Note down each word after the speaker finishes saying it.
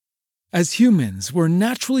As humans, we're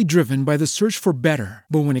naturally driven by the search for better.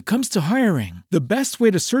 But when it comes to hiring, the best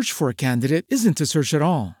way to search for a candidate isn't to search at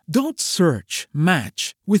all. Don't search,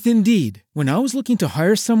 match with Indeed. When I was looking to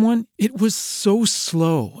hire someone, it was so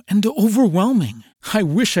slow and overwhelming. I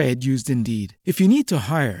wish I had used Indeed. If you need to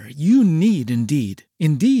hire, you need Indeed.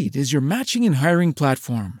 Indeed is your matching and hiring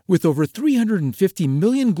platform with over 350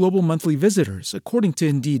 million global monthly visitors, according to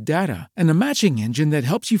Indeed data, and a matching engine that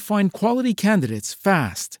helps you find quality candidates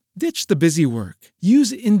fast. Ditch the busy work.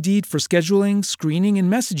 Use Indeed for scheduling, screening,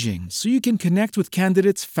 and messaging so you can connect with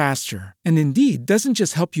candidates faster. And Indeed doesn't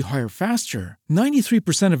just help you hire faster.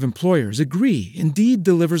 93% of employers agree Indeed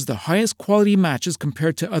delivers the highest quality matches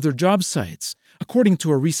compared to other job sites, according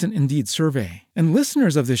to a recent Indeed survey. And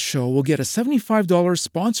listeners of this show will get a $75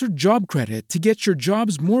 sponsored job credit to get your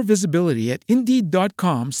jobs more visibility at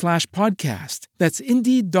Indeed.com/podcast. That's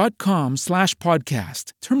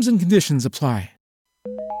Indeed.com/podcast. Terms and conditions apply.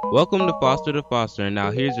 Welcome to Foster, and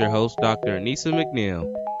now here's your host, Dr. Anissa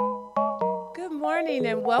McNeil. Good morning,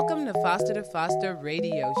 and welcome to Foster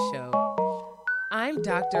Radio Show. I'm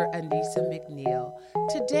Dr. Anissa McNeil.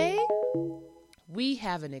 Today, we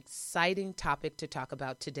have an exciting topic to talk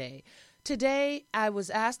about today. Today, I was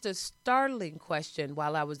asked a startling question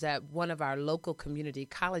while I was at one of our local community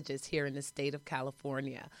colleges here in the state of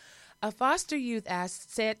California. A foster youth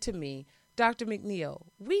said to me, Dr. McNeil,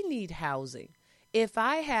 we need housing. If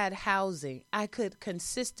I had housing, I could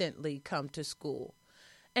consistently come to school.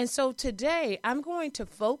 And so today, I'm going to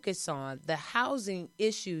focus on the housing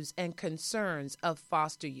issues and concerns of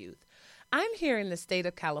foster youth. I'm here in the state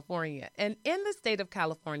of California, and in the state of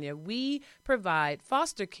California, we provide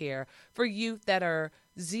foster care for youth that are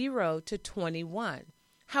 0 to 21.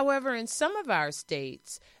 However, in some of our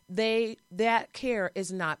states, that care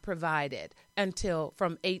is not provided until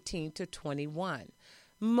from 18 to 21.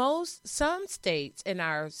 Some states in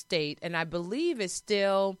our state, and I believe it's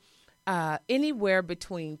still anywhere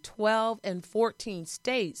between 12 and 14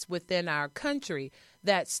 states within our country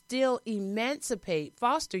that still emancipate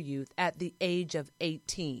foster youth at the age of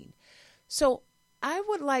 18. So I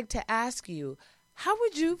would like to ask you, how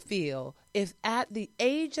would you feel if at the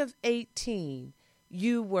age of 18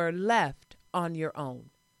 you were left on your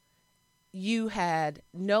own? You had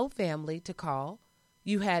no family to call.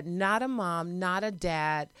 You had not a mom, not a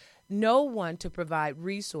dad, no one to provide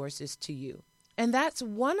resources to you. And that's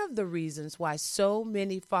one of the reasons why so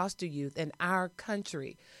many foster youth in our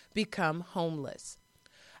country become homeless.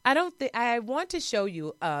 I want to show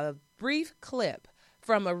you a brief clip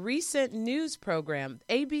from a recent news program,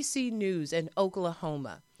 ABC News in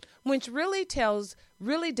Oklahoma, which really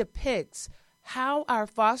depicts how our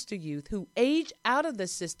foster youth who age out of the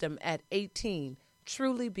system at 18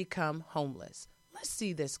 truly become homeless. Let's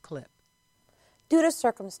see this clip. Due to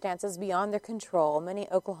circumstances beyond their control, many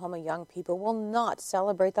Oklahoma young people will not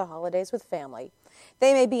celebrate the holidays with family.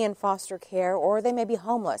 They may be in foster care or they may be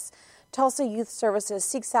homeless. Tulsa Youth Services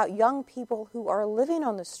seeks out young people who are living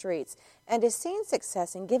on the streets and is seeing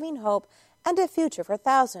success in giving hope and a future for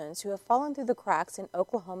thousands who have fallen through the cracks in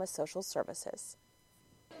Oklahoma social services.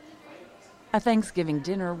 A Thanksgiving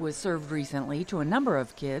dinner was served recently to a number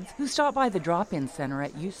of kids who stopped by the drop-in center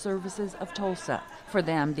at Youth Services of Tulsa. For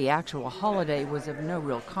them, the actual holiday was of no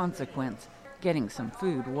real consequence. Getting some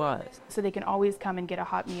food was. So they can always come and get a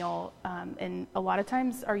hot meal, and a lot of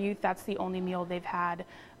times our youth, that's the only meal they've had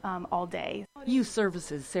all day. Youth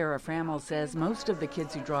Services' Sarah Frammel says most of the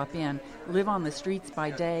kids who drop in live on the streets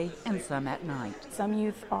by day and some at night. Some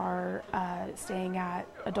youth are staying at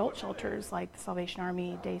adult shelters like the Salvation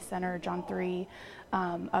Army, Day Center, John 3.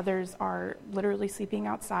 Others are literally sleeping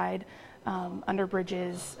outside under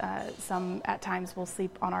bridges. Some at times will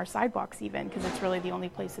sleep on our sidewalks even because it's really the only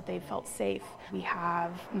place that they've felt safe. We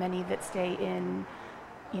have many that stay in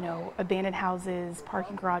abandoned houses,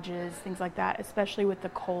 parking garages, things like that, especially with the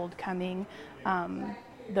cold coming.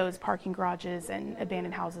 Those parking garages and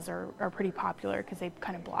abandoned houses are pretty popular because they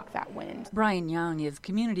kind of block that wind. Brian Young is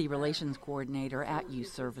Community Relations Coordinator at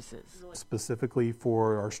Youth Services. Specifically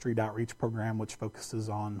for our street outreach program, which focuses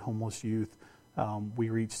on homeless youth, we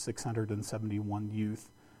reached 671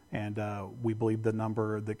 youth, and we believe the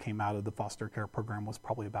number that came out of the foster care program was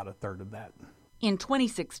probably about a third of that. In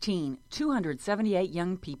 2016, 278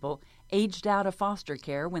 young people aged out of foster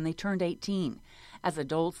care when they turned 18. As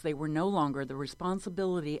adults, they were no longer the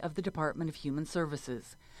responsibility of the Department of Human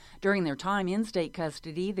Services. During their time in state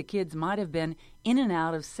custody, the kids might have been in and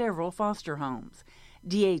out of several foster homes.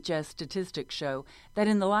 DHS statistics show that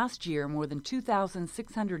in the last year, more than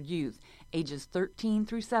 2,600 youth ages 13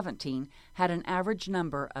 through 17 had an average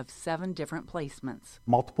number of 7 different placements.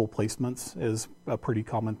 Multiple placements is a pretty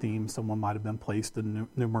common theme. Someone might have been placed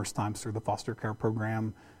numerous times through the foster care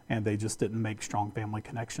program, and they just didn't make strong family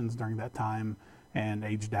connections during that time and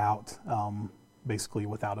aged out, basically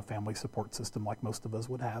without a family support system like most of us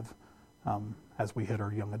would have as we hit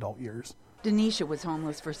our young adult years. Denisha was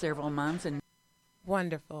homeless for several months. And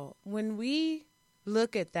wonderful. When we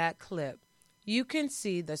look at that clip, you can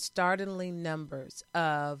see the startling numbers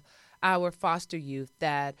of our foster youth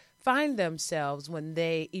that find themselves when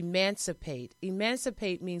they emancipate.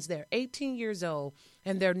 Emancipate means they're 18 years old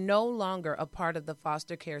and they're no longer a part of the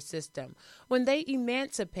foster care system. When they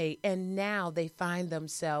emancipate and now they find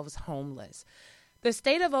themselves homeless. The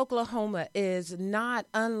state of Oklahoma is not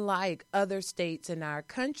unlike other states in our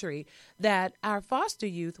country that our foster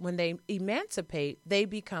youth, when they emancipate, they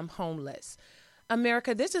become homeless.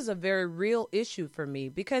 America, this is a very real issue for me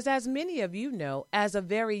because, as many of you know, as a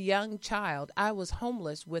very young child, I was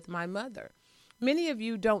homeless with my mother. Many of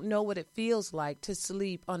you don't know what it feels like to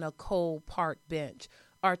sleep on a cold park bench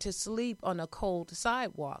or to sleep on a cold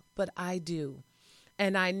sidewalk, but I do.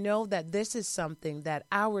 And I know that this is something that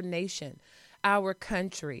our nation, our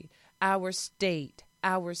country, our state,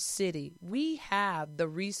 our city, we have the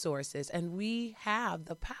resources and we have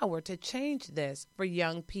the power to change this for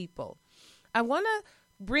young people. I want to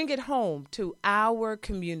bring it home to our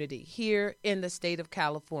community here in the state of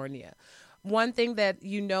California. One thing that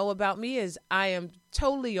you know about me is I am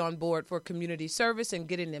totally on board for community service and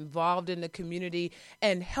getting involved in the community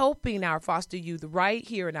and helping our foster youth right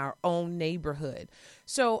here in our own neighborhood.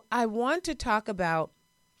 So I want to talk about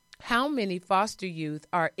how many foster youth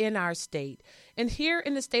are in our state. And here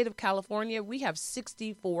in the state of California, we have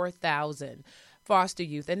 64,000 foster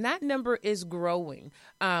youth, and that number is growing.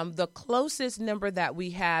 The closest number that we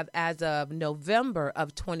have as of November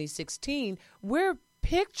of 2016, we're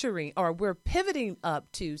pivoting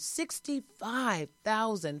up to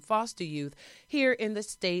 65,000 foster youth here in the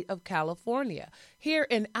state of California. Here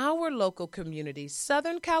in our local community,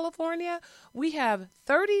 Southern California, we have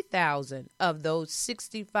 30,000 of those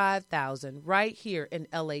 65,000 right here in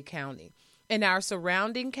LA County. In our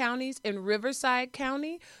surrounding counties, in Riverside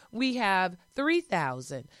County, we have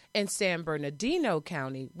 3,000. In San Bernardino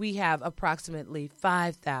County, we have approximately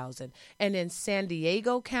 5,000. And in San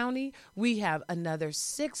Diego County, we have another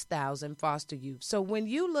 6,000 foster youth. So when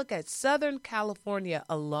you look at Southern California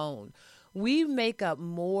alone, we make up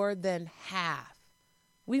more than half.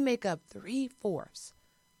 We make up 3/4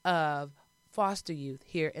 of foster youth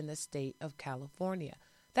here in the state of California.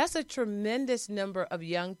 That's a tremendous number of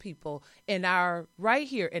young people right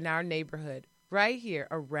here in our neighborhood, right here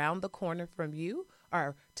around the corner from you,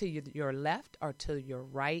 or to your left or to your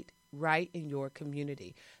right in your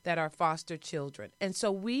community that are foster children. And so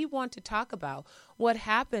we want to talk about what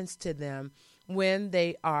happens to them when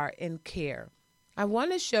they are in care. I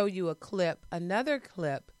want to show you another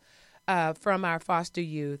clip from our foster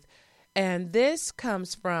youth. And this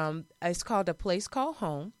comes from, it's called A Place Called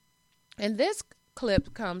Home. And this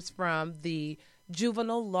clip comes from the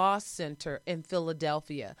Juvenile Law Center in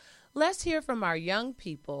Philadelphia. Let's hear from our young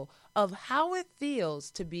people of how it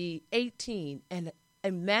feels to be 18 and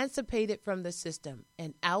emancipated from the system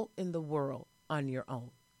and out in the world on your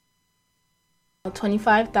own.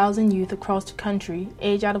 25,000 youth across the country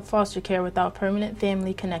age out of foster care without permanent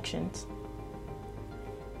family connections.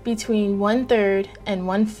 Between 1/3 and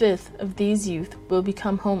 1/5 of these youth will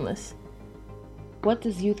become homeless. What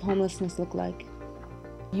does youth homelessness look like?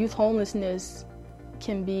 Youth homelessness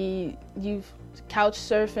can be youth couch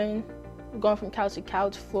surfing, going from couch to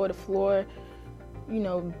couch, floor to floor,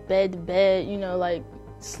 bed to bed, like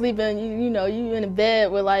sleeping, you in a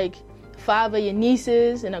bed with like 5 of your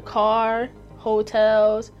nieces in a car,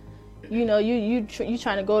 hotels, you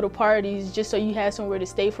trying to go to parties just so you have somewhere to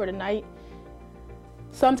stay for the night.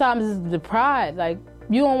 Sometimes it's the pride, like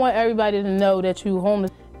you don't want everybody to know that you're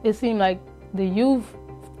homeless. It seemed like the youth,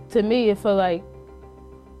 to me, it felt like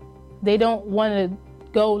they don't want to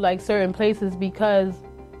go like certain places because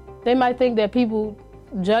they might think that people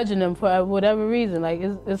judging them for whatever reason. Like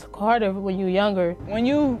it's harder when you're younger. When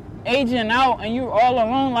you aging out and you're all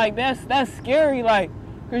alone, like that's scary. Like,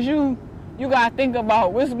 cause you gotta think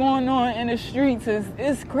about what's going on in the streets.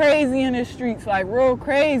 It's crazy in the streets, like real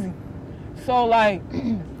crazy. So like,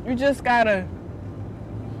 you just gotta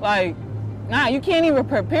you can't even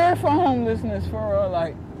prepare for homelessness for real.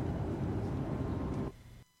 Like,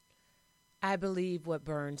 I believe what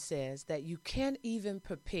Burns says, that you can't even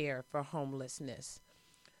prepare for homelessness.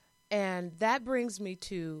 And that brings me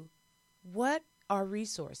to, what are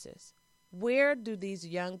resources. Where do these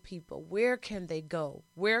young people, where can they go?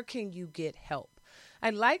 Where can you get help?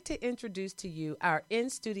 I'd like to introduce to you our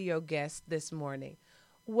in-studio guest this morning.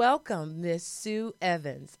 Welcome, Miss Sue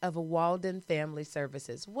Evans of Walden Family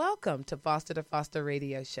Services. Welcome to Foster to Foster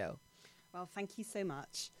Radio Show. Well, thank you so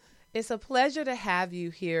much. It's a pleasure to have you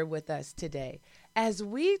here with us today. As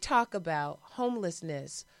we talk about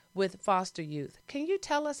homelessness with foster youth, can you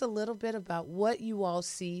tell us a little bit about what you all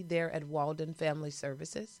see there at Walden Family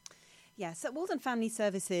Services? Yes, at Walden Family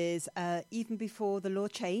Services, even before the law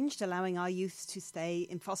changed, allowing our youth to stay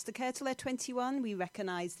in foster care till they're 21, we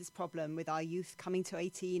recognised this problem with our youth coming to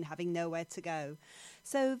 18, having nowhere to go.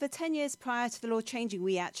 So the 10 years prior to the law changing,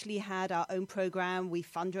 we actually had our own programme we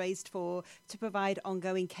fundraised for to provide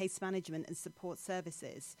ongoing case management and support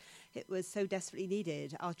services. It was so desperately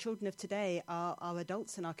needed. Our children of today are our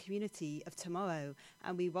adults in our community of tomorrow,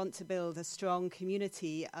 and we want to build a strong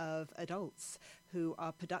community of adults who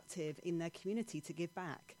are productive in their community to give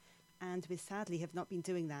back. And we sadly have not been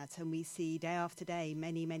doing that, and we see day after day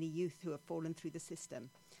many, many youth who have fallen through the system.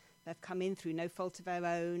 They've come in through no fault of their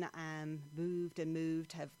own,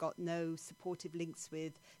 moved, have got no supportive links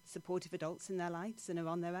with supportive adults in their lives and are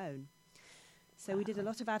on their own. So we did a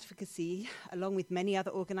lot of advocacy along with many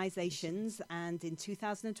other organizations, and in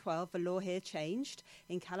 2012 the law here changed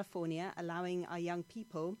in California, allowing our young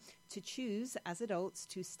people to choose as adults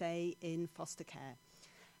to stay in foster care.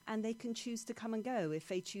 And they can choose to come and go. If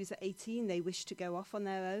they choose at 18 they wish to go off on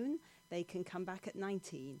their own, they can come back at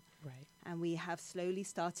 19. Right. And we have slowly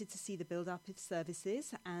started to see the build-up of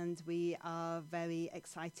services, and we are very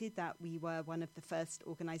excited that we were one of the first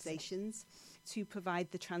organizations to provide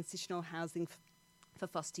the transitional housing for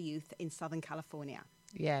foster youth in Southern California.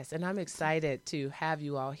 Yes, and I'm excited to have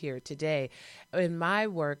you all here today. In my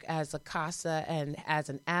work as a CASA and as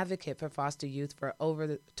an advocate for foster youth for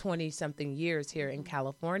over 20-something years here in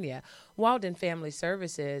California, Walden Family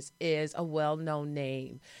Services is a well-known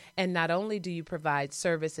name. And not only do you provide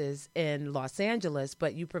services in Los Angeles,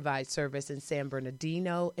 but you provide service in San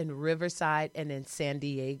Bernardino, in Riverside, and in San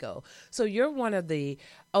Diego. So you're one of the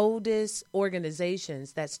oldest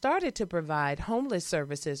organizations that started to provide homeless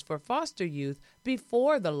services for foster youth before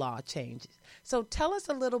the law changes. So tell us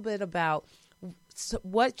a little bit about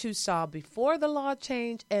what you saw before the law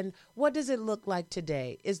changed and what does it look like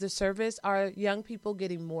today? Are young people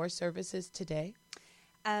getting more services today?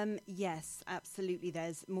 Yes, absolutely.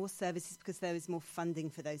 There's more services because there is more funding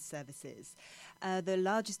for those services. The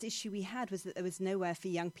largest issue we had was that there was nowhere for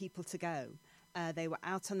young people to go. They were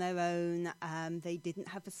out on their own. They didn't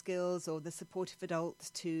have the skills or the supportive adults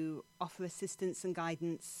to offer assistance and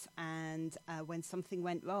guidance. And when something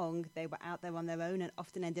went wrong, they were out there on their own and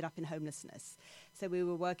often ended up in homelessness. So we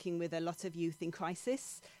were working with a lot of youth in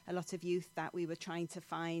crisis, a lot of youth that we were trying to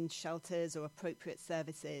find shelters or appropriate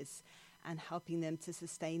services and helping them to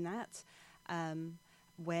sustain that.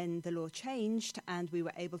 When the law changed and we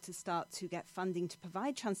were able to start to get funding to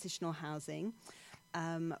provide transitional housing,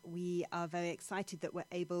 we are very excited that we're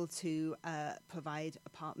able to provide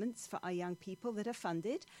apartments for our young people that are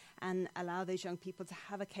funded and allow those young people to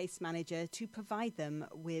have a case manager to provide them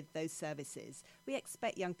with those services. We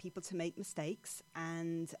expect young people to make mistakes,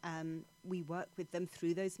 and we work with them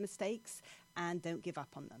through those mistakes and don't give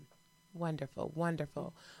up on them. Wonderful,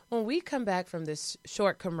 wonderful. When we come back from this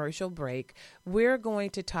short commercial break, we're going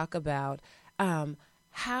to talk about we're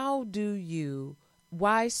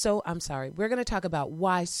going to talk about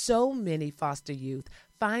why so many foster youth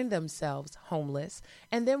find themselves homeless,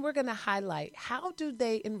 and then we're going to highlight how do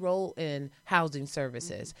they enroll in housing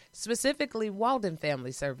services, specifically Walden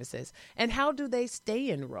Family Services, and how do they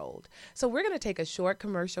stay enrolled. So we're going to take a short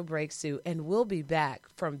commercial break, Sue, and we'll be back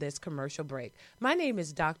from this commercial break. My name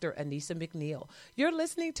is Dr. Anissa McNeil. You're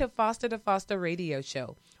listening to Foster to Foster Radio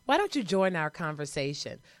Show. Why don't you join our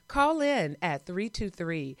conversation? Call in at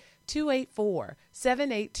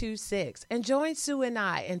 323-284-7826 and join Sue and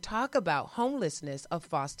I and talk about homelessness of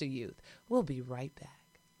foster youth. We'll be right back.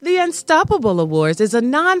 The Unstoppable Awards is a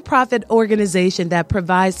nonprofit organization that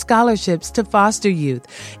provides scholarships to foster youth.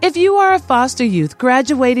 If you are a foster youth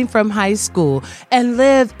graduating from high school and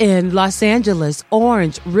live in Los Angeles,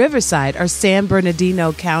 Orange, Riverside, or San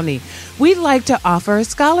Bernardino County, we'd like to offer a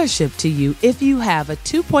scholarship to you if you have a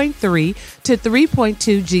 2.3 to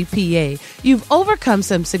 3.2 GPA. You've overcome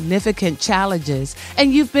some significant challenges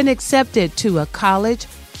and you've been accepted to a college,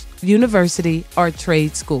 university, or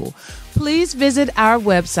trade school. Please visit our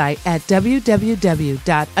website at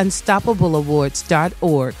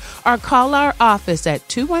www.unstoppableawards.org or call our office at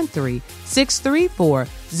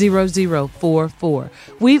 213-634-0044.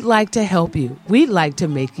 We'd like to help you. We'd like to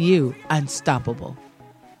make you unstoppable.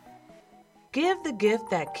 Give the gift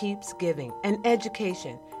that keeps giving, an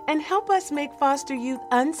education, and help us make foster youth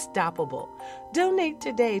unstoppable. Donate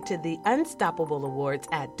today to the Unstoppable Awards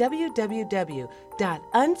at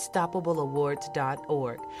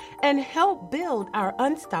www.unstoppableawards.org and help build our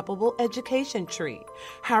unstoppable education tree.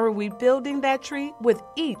 How are we building that tree? With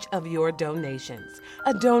each of your donations.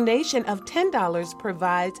 A donation of $10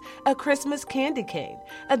 provides a Christmas candy cane.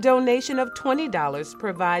 A donation of $20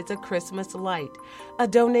 provides a Christmas light. A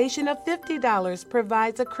donation of $50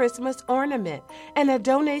 provides a Christmas ornament. And a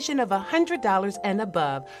donation of $100 and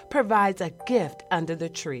above provides a gift under the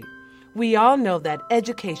tree. We all know that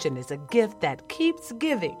education is a gift that keeps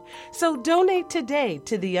giving. So donate today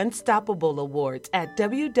to the Unstoppable Awards at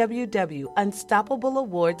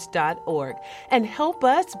www.unstoppableawards.org and help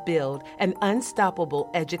us build an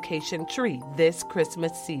unstoppable education tree this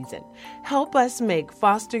Christmas season. Help us make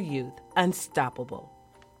foster youth unstoppable.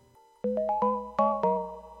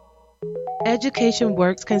 Education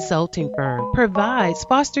Works Consulting Firm provides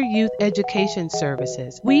foster youth education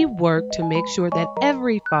services. We work to make sure that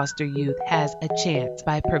every foster youth has a chance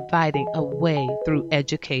by providing a way through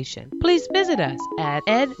education. Please visit us at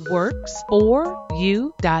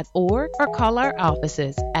edworks4u.org or call our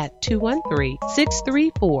offices at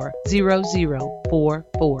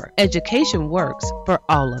 213-634-0044. Education works for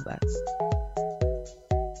all of us.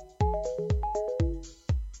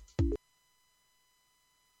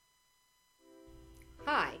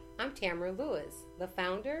 Hi, I'm Tamara Lewis, the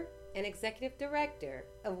founder and executive director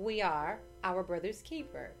of We Are Our Brother's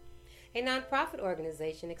Keeper, a nonprofit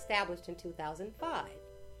organization established in 2005.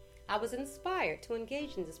 I was inspired to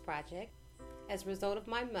engage in this project as a result of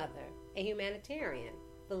my mother, a humanitarian,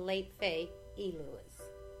 the late Faye E. Lewis.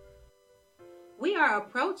 We are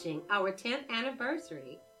approaching our 10th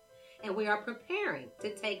anniversary, and we are preparing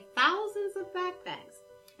to take thousands of backpacks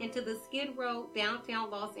into the Skid Row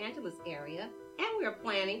downtown Los Angeles area, and we are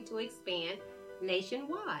planning to expand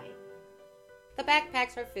nationwide. The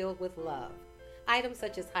backpacks are filled with love. Items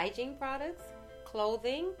such as hygiene products,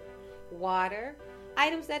 clothing, water,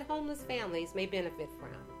 items that homeless families may benefit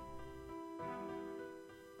from.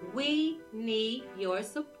 We need your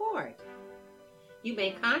support. You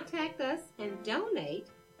may contact us and donate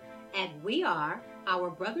at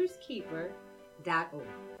weareourbrotherskeeper.org.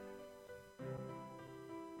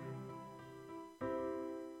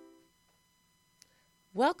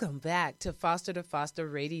 Welcome back to Foster to Foster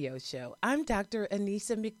Radio Show. I'm Dr.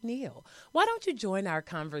 Anissa McNeil. Why don't you join our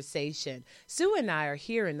conversation? Sue and I are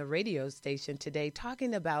here in the radio station today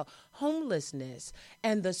talking about homelessness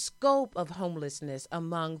and the scope of homelessness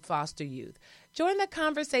among foster youth. Join the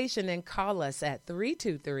conversation and call us at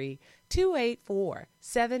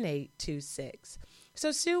 323-284-7826.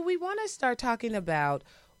 So, Sue, we want to start talking about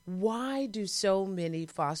why do so many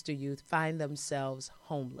foster youth find themselves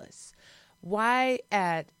homeless?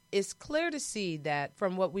 It's clear to see that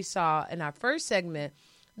from what we saw in our first segment,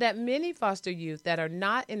 that many foster youth that are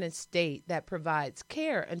not in a state that provides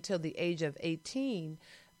care until the age of 18,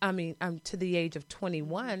 to the age of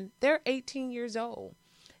 21, they're 18 years old.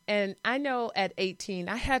 And I know at 18,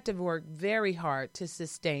 I had to work very hard to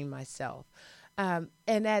sustain myself. And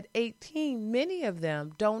at 18, many of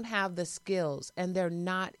them don't have the skills and they're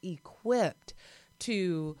not equipped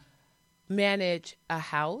to manage a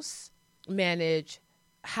house,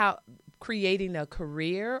 creating a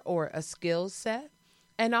career or a skill set,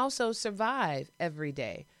 and also survive every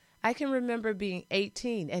day. I can remember being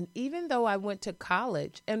 18, and even though I went to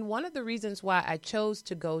college, and one of the reasons why I chose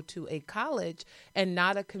to go to a college and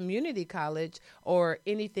not a community college or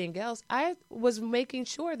anything else, I was making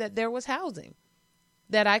sure that there was housing,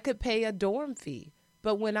 that I could pay a dorm fee.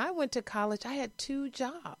 But when I went to college, I had 2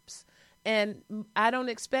 jobs. And I don't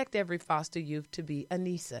expect every foster youth to be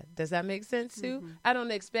Anissa. Does that make sense, Sue? Mm-hmm. I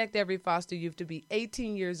don't expect every foster youth to be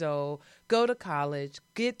 18 years old, go to college,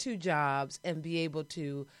 get 2 jobs, and be able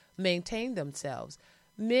to maintain themselves.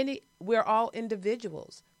 We're all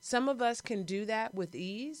individuals. Some of us can do that with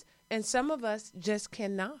ease, and some of us just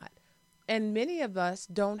cannot. And many of us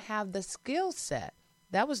don't have the skill set.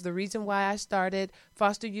 That was the reason why I started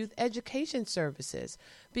Foster Youth Education Services,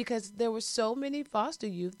 because there were so many foster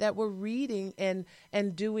youth that were reading and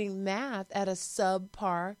doing math at a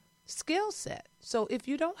subpar skill set. So if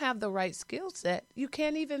you don't have the right skill set, you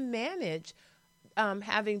can't even manage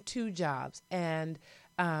having 2 jobs and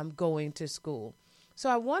going to school. So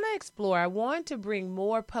I want to bring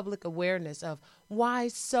more public awareness of why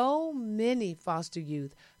so many foster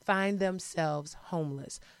youth find themselves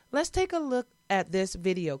homeless. Let's take a look at this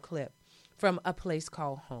video clip from A Place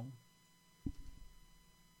Called Home.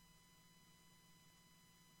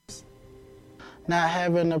 Not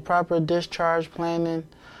having the proper discharge planning,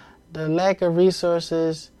 the lack of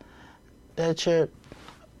resources that your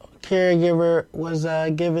caregiver was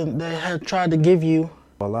they had tried to give you.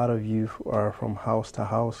 A lot of youth are from house to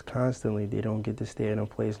house constantly. They don't get to stay in a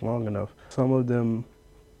place long enough. Some of them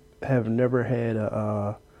have never had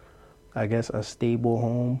a stable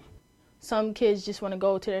home. Some kids just want to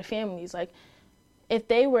go to their families. Like, if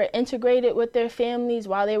they were integrated with their families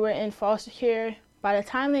while they were in foster care, by the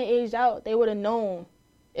time they aged out, they would have known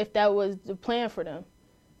if that was the plan for them.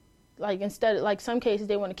 Like, instead of, like, some cases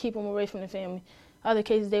they want to keep them away from the family. Other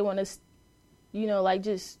cases they want to,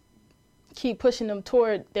 just keep pushing them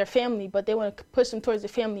toward their family, but they want to push them towards the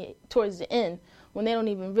family towards the end when they don't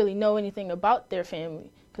even really know anything about their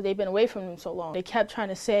family because they've been away from them so long. They kept trying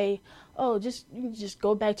to say, oh, you can just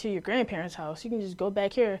go back to your grandparents' house. You can just go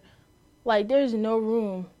back here. Like, there was no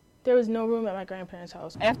room at my grandparents'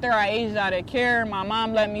 house. After I aged out of care, my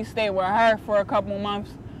mom let me stay with her for a couple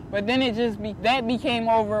months. But then that became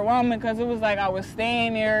overwhelming because it was like I was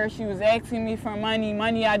staying there. She was asking me for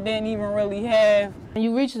money I didn't even really have. When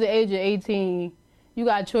you reach the age of 18, you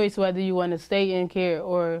got a choice whether you want to stay in care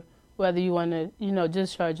or whether you want to,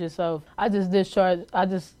 discharge yourself. I just discharged. I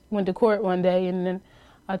just went to court one day and then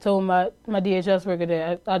I told my DHS worker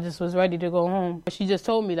that I just was ready to go home. She just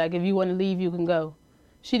told me, like, if you want to leave, you can go.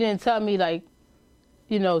 She didn't tell me, like,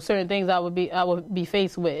 certain things I would be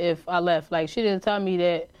faced with if I left. Like, she didn't tell me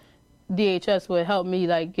that DHS would help me,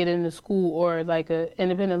 like, get into school or, like, an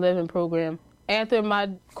independent living program. After my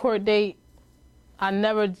court date, I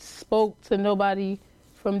never spoke to nobody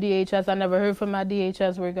from DHS. I never heard from my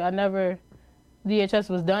DHS worker. DHS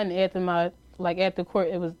was done after court.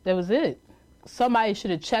 That was it. Somebody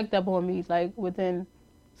should have checked up on me, like, within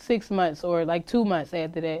 6 months or, like, 2 months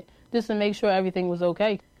after that, just to make sure everything was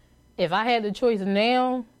okay. If I had the choice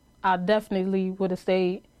now, I definitely would have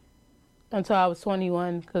stayed until I was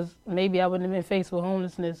 21, because maybe I wouldn't have been faced with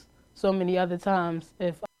homelessness so many other times.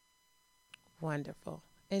 Wonderful.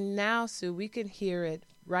 And now, Sue, we can hear it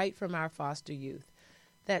right from our foster youth,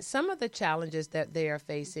 that some of the challenges that they are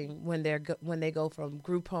facing when they go from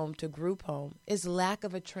group home to group home is lack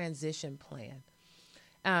of a transition plan.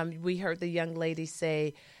 We heard the young lady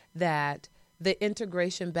say that the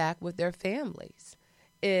integration back with their families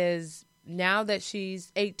is, now that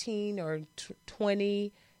she's 18 or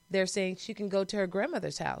 20, they're saying she can go to her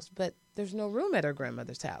grandmother's house, but there's no room at her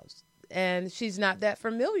grandmother's house, and she's not that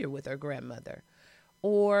familiar with her grandmother.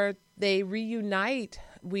 Or they reunite.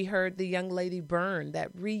 We heard the young lady Byrne that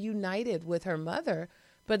reunited with her mother,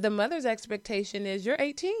 but the mother's expectation is, you're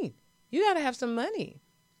 18. You got to have some money.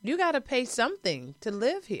 You got to pay something to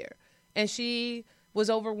live here. And she was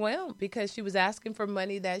overwhelmed because she was asking for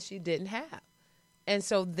money that she didn't have. And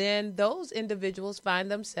so then those individuals find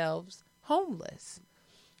themselves homeless.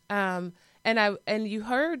 And you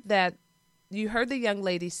heard the young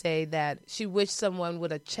lady say that she wished someone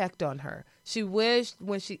would have checked on her. She wished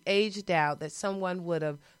when she aged out that someone would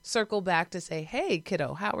have circled back to say, hey,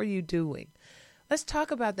 kiddo, how are you doing? Let's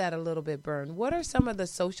talk about that a little bit, Byrne. What are some of the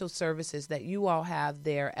social services that you all have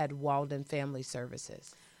there at Walden Family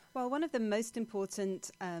Services? Well, one of the most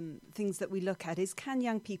important things that we look at is, can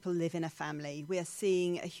young people live in a family? We are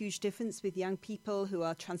seeing a huge difference with young people who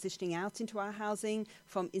are transitioning out into our housing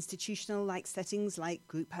from institutional-like settings like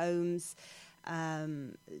group homes,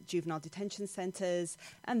 juvenile detention centres,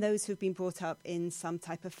 and those who've been brought up in some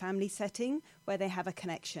type of family setting where they have a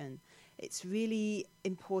connection. It's really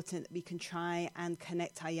important that we can try and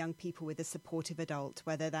connect our young people with a supportive adult,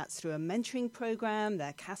 whether that's through a mentoring program,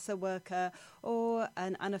 their CASA worker, or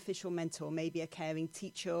an unofficial mentor, maybe a caring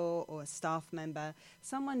teacher or a staff member,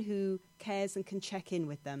 someone who cares and can check in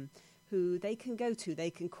with them, who they can go to,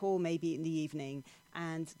 they can call maybe in the evening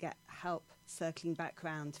and get help circling back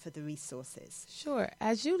around for the resources. Sure.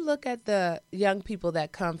 As you look at the young people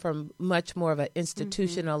that come from much more of an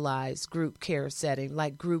institutionalized group care setting,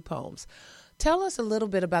 like group homes, tell us a little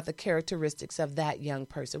bit about the characteristics of that young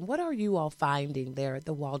person. What are you all finding there at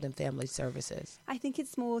the Walden Family Services? I think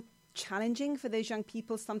it's more challenging for those young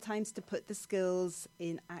people sometimes to put the skills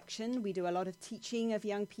in action. We do a lot of teaching of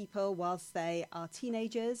young people whilst they are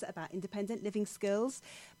teenagers about independent living skills.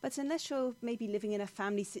 But unless you're maybe living in a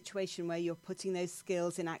family situation where you're putting those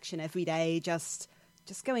skills in action every day, just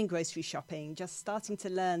going grocery shopping, just starting to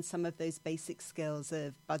learn some of those basic skills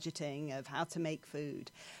of budgeting, of how to make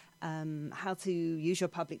food, how to use your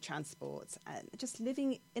public transport, just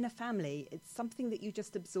living in a family. It's something that you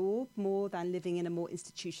just absorb more than living in a more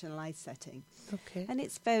institutionalized setting. Okay. And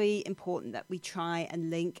it's very important that we try and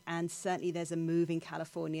link, and certainly there's a move in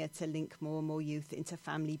California to link more and more youth into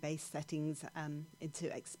family-based settings,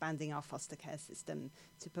 into expanding our foster care system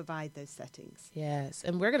to provide those settings. Yes,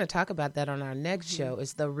 and we're going to talk about that on our next show,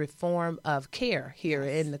 is the reform of care here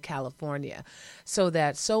in California, so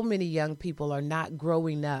that so many young people are not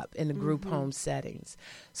growing up in the group home settings.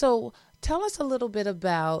 So tell us a little bit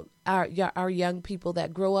about our young people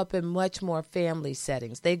that grow up in much more family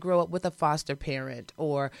settings. They grow up with a foster parent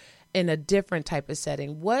or in a different type of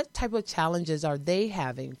setting. What type of challenges are they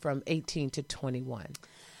having from 18 to 21?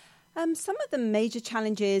 Some of the major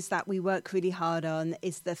challenges that we work really hard on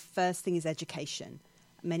is the first thing is education.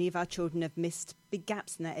 Many of our children have missed big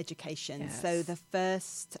gaps in their education. Yes. So the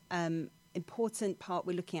first important part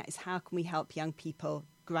we're looking at is how can we help young people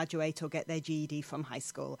graduate or get their GED from high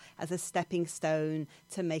school as a stepping stone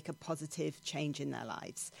to make a positive change in their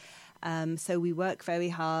lives. So we work very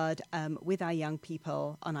hard with our young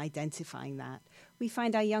people on identifying that. We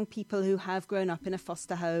find our young people who have grown up in a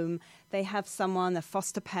foster home, they have someone, a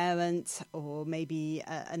foster parent, or maybe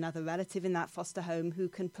another relative in that foster home who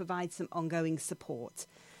can provide some ongoing support.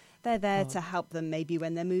 They're there to help them maybe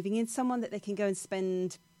when they're moving in, someone that they can go and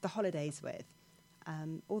spend the holidays with.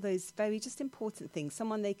 All those very just important things.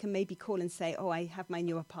 Someone they can maybe call and say, oh, I have my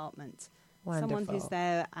new apartment. Wonderful. Someone who's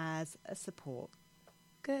there as a support.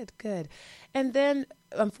 Good, good. And then,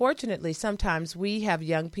 unfortunately, sometimes we have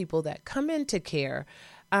young people that come into care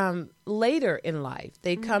later in life.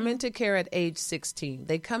 They come into care at age 16.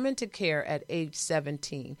 They come into care at age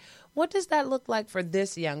 17. What does that look like for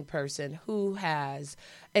this young person who has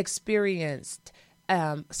experienced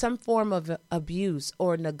some form of abuse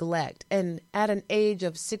or neglect, and at an age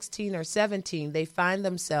of 16 or 17, they find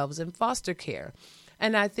themselves in foster care?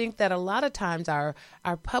 And I think that a lot of times our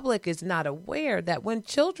public is not aware that when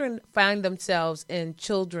children find themselves in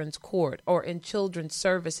children's court or in children's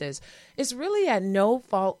services, it's really at no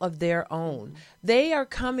fault of their own. They are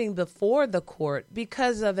coming before the court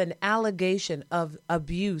because of an allegation of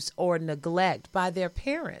abuse or neglect by their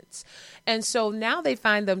parents. And so now they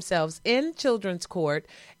find themselves in children's court,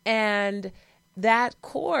 and that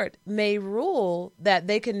court may rule that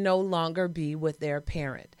they can no longer be with their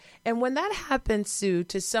parent. And when that happens, Sue,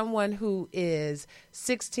 to someone who is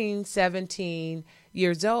 16, 17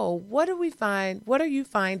 years old, what are you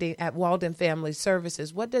finding at Walden Family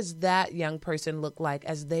Services? What does that young person look like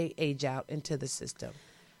as they age out into the system?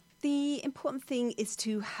 The important thing is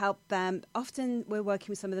to help them. Often we're working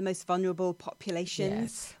with some of the most vulnerable populations.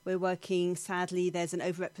 Yes. We're working, sadly, there's an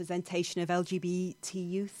overrepresentation of LGBT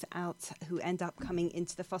youth out who end up coming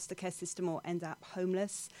into the foster care system or end up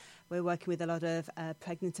homeless. We're working with a lot of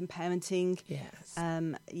pregnant and parenting,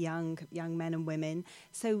 young men and women.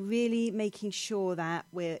 So really making sure that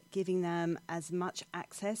we're giving them as much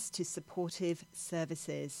access to supportive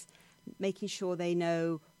services, making sure they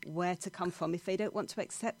know where to come from. If they don't want to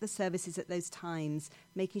accept the services at those times,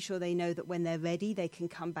 making sure they know that when they're ready, they can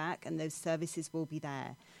come back and those services will be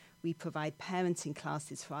there. We provide parenting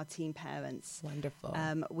classes for our teen parents. Wonderful.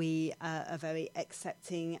 We are a very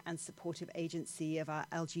accepting and supportive agency of our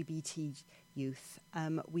LGBT youth.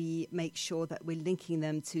 We make sure that we're linking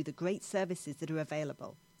them to the great services that are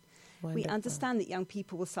available. Wonderful. We understand that young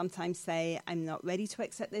people will sometimes say, I'm not ready to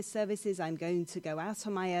accept those services, I'm going to go out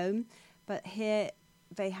on my own. But here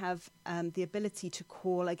they have the ability to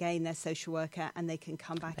call again their social worker, and they can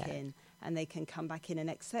come back in. And they can come back in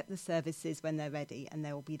and accept the services when they're ready, and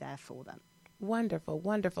they will be there for them. Wonderful,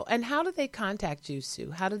 wonderful. And how do they contact you,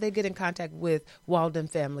 Sue? How do they get in contact with Walden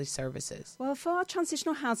Family Services? Well, for our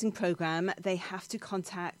transitional housing program, they have to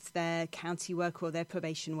contact their county worker or their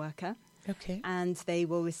probation worker. Okay. And they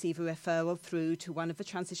will receive a referral through to one of the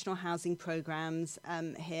transitional housing programs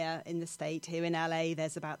here in the state. Here in LA,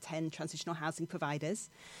 there's about 10 transitional housing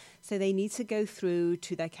providers. So they need to go through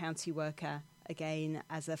to their county worker again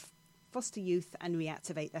as a foster youth and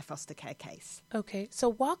reactivate their foster care case. Okay, so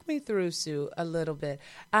walk me through, Sue, a little bit.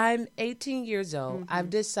 I'm 18 years old. I've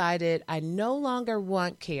decided I no longer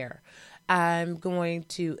want care. I'm going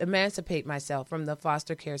to emancipate myself from the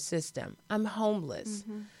foster care system. I'm homeless.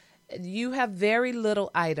 You have very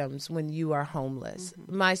little items when you are homeless.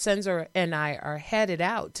 My sons and I are headed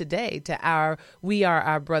out today to We Are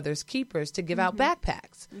Our Brother's Keepers to give out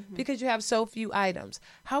backpacks because you have so few items.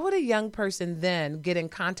 How would a young person then get in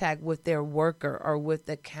contact with their worker or with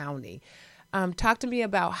the county? Talk to me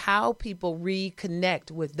about how people reconnect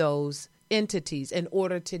with those entities in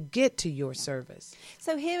order to get to your service.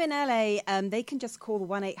 So here in LA, they can just call the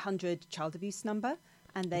 1-800 child abuse number.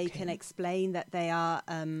 and they can explain that they are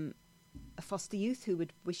a foster youth who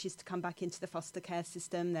wishes to come back into the foster care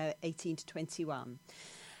system. They're 18 to 21.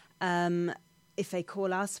 If they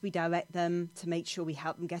call us, we direct them to make sure we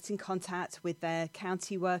help them get in contact with their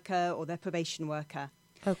county worker or their probation worker.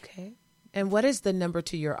 Okay. And what is the number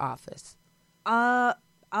to your office? Our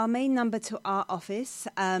main number to our office,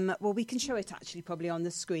 well, we can show it actually probably on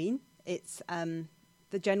the screen. It's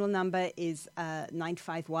the general number is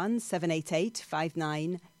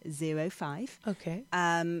 951-788-5905. Okay.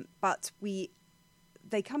 But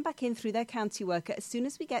they come back in through their county worker. As soon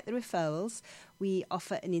as we get the referrals, we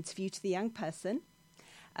offer an interview to the young person.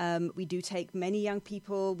 We do take many young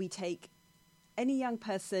people. We take any young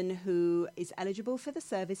person who is eligible for the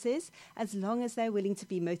services as long as they're willing to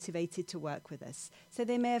be motivated to work with us. So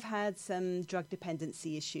they may have had some drug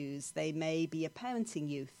dependency issues. They may be a parenting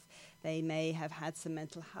youth. They may have had some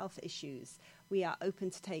mental health issues. We are open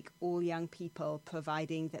to take all young people,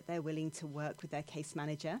 providing that they're willing to work with their case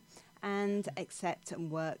manager and accept and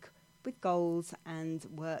work with goals and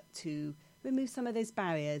work to remove some of those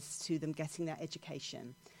barriers to them getting their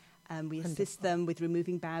education. We assist them with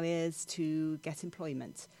removing barriers to get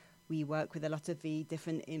employment. We work with a lot of the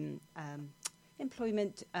different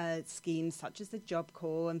employment schemes such as the Job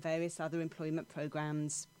Corps and various other employment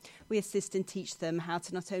programs. We assist and teach them how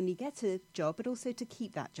to not only get a job but also to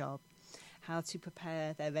keep that job, how to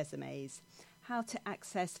prepare their resumes, how to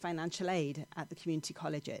access financial aid at the community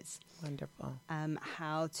colleges. Wonderful.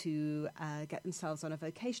 How to get themselves on a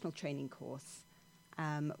vocational training course.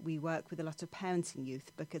 We work with a lot of parenting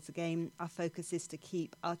youth because, again, our focus is to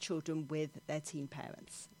keep our children with their teen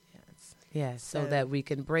parents. Yes, so that we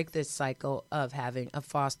can break this cycle of having a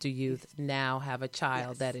foster youth now have a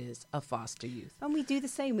child that is a foster youth. And we do the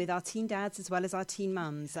same with our teen dads as well as our teen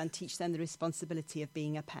mums and teach them the responsibility of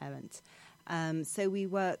being a parent. So we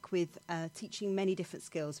work with teaching many different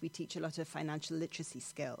skills. We teach a lot of financial literacy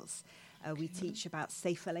skills. We teach about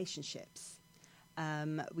safe relationships.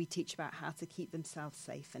 We teach about how to keep themselves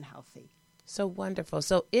safe and healthy. So wonderful.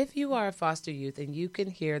 So if you are a foster youth and you can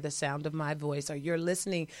hear the sound of my voice, or you're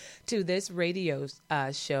listening to this radio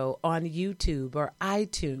show on YouTube or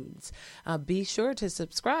iTunes, be sure to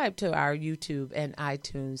subscribe to our YouTube and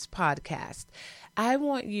iTunes podcast. I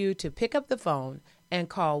want you to pick up the phone and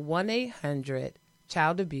call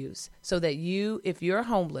 1-800-CHILD ABUSE so that you, if you're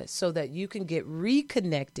homeless, so that you can get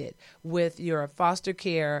reconnected with your foster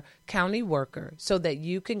care county worker so that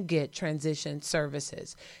you can get transition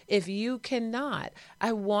services. If you cannot,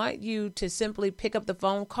 I want you to simply pick up the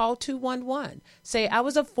phone, call 211. Say, I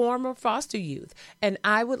was a former foster youth and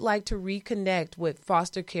I would like to reconnect with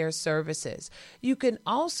foster care services. You can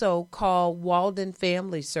also call Walden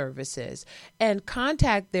Family Services and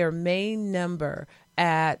contact their main number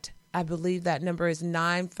at, I believe that number is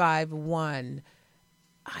 951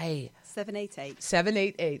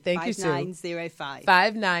 788. Thank you, Sue. 5905.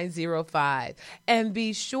 5905. And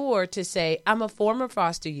be sure to say, I'm a former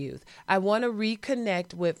foster youth. I want to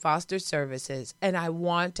reconnect with foster services and I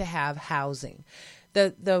want to have housing.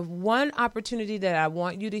 The one opportunity that I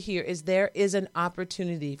want you to hear is there is an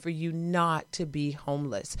opportunity for you not to be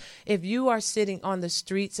homeless. If you are sitting on the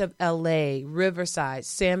streets of LA, Riverside,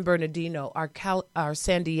 San Bernardino, or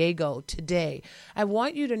San Diego today, I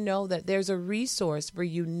want you to know that there's a resource for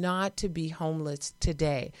you not to be homeless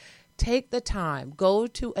today. Take the time, go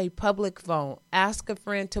to a public phone, ask a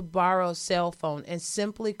friend to borrow a cell phone, and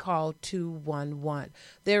simply call 211.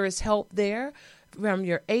 There is help there. From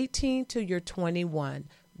your 18 to your 21,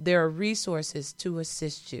 there are resources to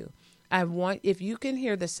assist you. If you can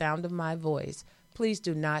hear the sound of my voice, please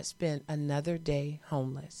do not spend another day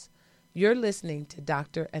homeless. You're listening to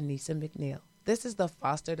Dr. Anissa McNeil. This is the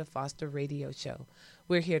Foster to Foster radio show.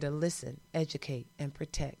 We're here to listen, educate, and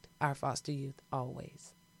protect our foster youth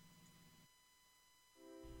always.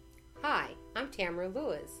 Hi, I'm Tamara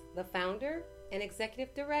Lewis, the founder and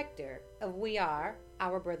executive director of We Are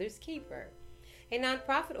Our Brother's Keeper, a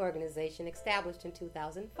nonprofit organization established in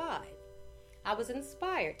 2005. I was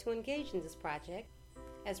inspired to engage in this project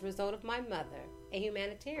as a result of my mother, a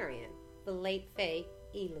humanitarian, the late Faye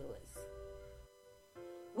E. Lewis.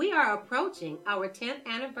 We are approaching our 10th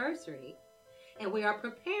anniversary, and we are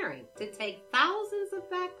preparing to take thousands of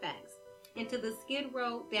backpacks into the Skid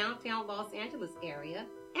Row, downtown Los Angeles area,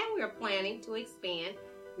 and we are planning to expand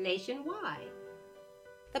nationwide.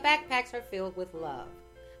 The backpacks are filled with love.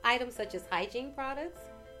 Items such as hygiene products,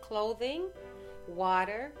 clothing,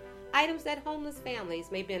 water, items that homeless families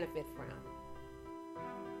may benefit from.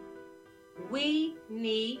 We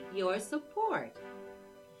need your support.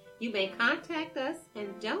 You may contact us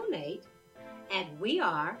and donate at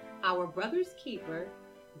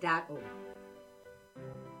weareourbrotherskeeper.org.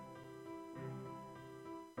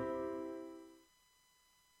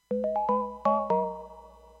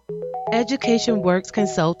 Education Works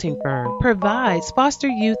Consulting Firm provides foster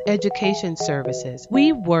youth education services.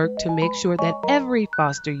 We work to make sure that every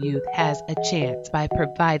foster youth has a chance by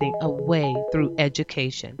providing a way through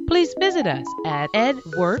education. Please visit us at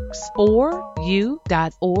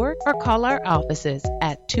edworks4u.org or call our offices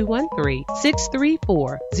at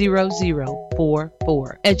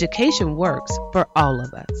 213-634-0044. Education works for all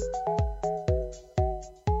of us.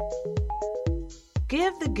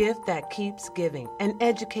 Give the gift that keeps giving, an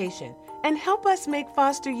education, and help us make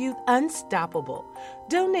foster youth unstoppable.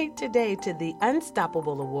 Donate today to the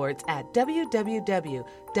Unstoppable Awards at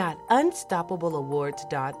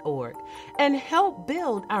www.unstoppableawards.org and help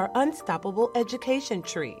build our Unstoppable Education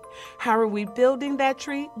Tree. How are we building that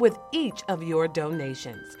tree? With each of your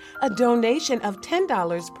donations. A donation of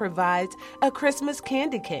 $10 provides a Christmas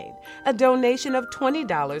candy cane. A donation of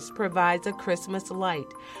 $20 provides a Christmas light.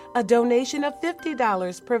 A donation of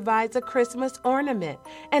 $50 provides a Christmas ornament.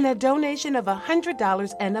 And a donation of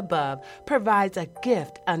 $100 and above provides a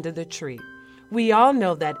gift under the tree. We all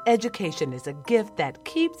know that education is a gift that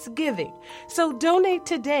keeps giving. So donate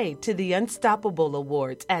today to the Unstoppable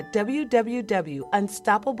Awards at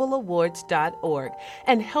www.unstoppableawards.org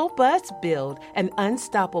and help us build an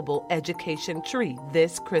unstoppable education tree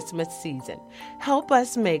this Christmas season. Help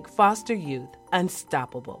us make foster youth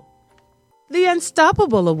unstoppable. The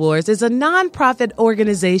Unstoppable Awards is a nonprofit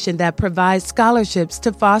organization that provides scholarships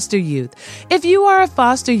to foster youth. If you are a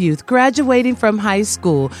foster youth graduating from high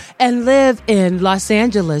school and live in Los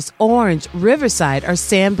Angeles, Orange, Riverside, or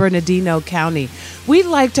San Bernardino County, we'd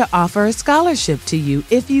like to offer a scholarship to you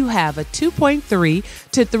if you have a 2.3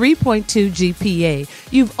 to 3.2 GPA.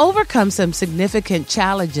 You've overcome some significant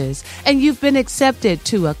challenges and you've been accepted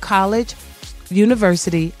to a college,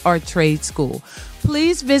 university, or trade school.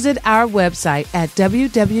 Please visit our website at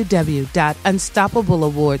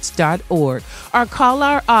www.unstoppableawards.org or call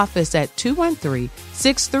our office at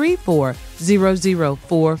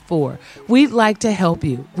 213-634-0044. We'd like to help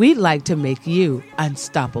you. We'd like to make you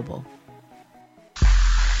unstoppable.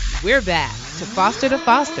 We're back to Foster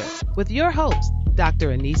with your host, Dr.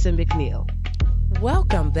 Anissa McNeil.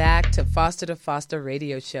 Welcome back to Foster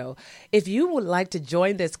Radio Show. If you would like to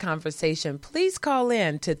join this conversation, please call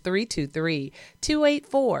in to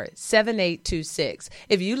 323-284-7826.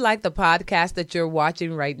 If you like the podcast that you're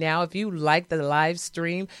watching right now, if you like the live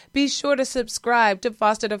stream, be sure to subscribe to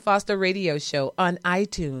Foster Radio Show on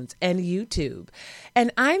iTunes and YouTube.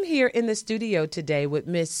 And I'm here in the studio today with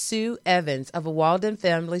Miss Sue Evans of Walden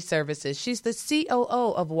Family Services. She's the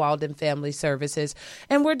COO of Walden Family Services,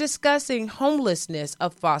 and we're discussing homelessness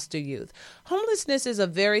of foster youth. Homelessness is a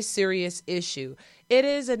very serious issue. It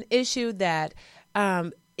is an issue that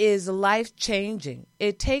is life-changing.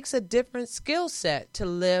 It takes a different skill set to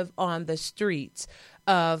live on the streets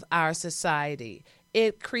of our society.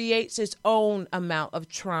 It creates its own amount of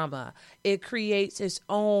trauma. It creates its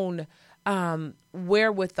own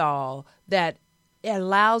wherewithal that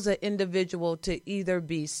allows an individual to either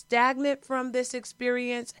be stagnant from this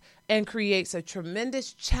experience and creates a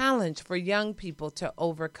tremendous challenge for young people to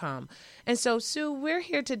overcome. And so, Sue, we're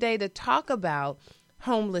here today to talk about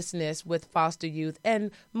homelessness with foster youth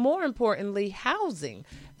and, more importantly, housing.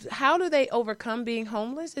 How do they overcome being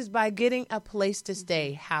homeless? Is by getting a place to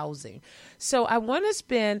stay, housing. So I want to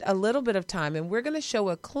spend a little bit of time, and we're going to show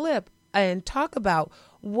a clip and talk about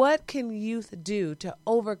what can youth do to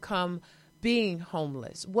overcome being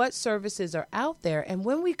homeless, what services are out there. And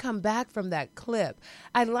when we come back from that clip,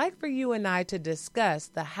 I'd like for you and I to discuss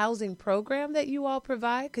the housing program that you all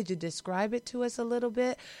provide. Could you describe it to us a little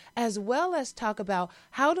bit, as well as talk about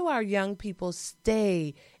how do our young people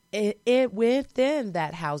stay within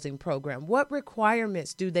that housing program? What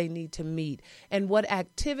requirements do they need to meet, and what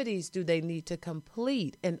activities do they need to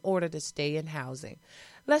complete in order to stay in housing?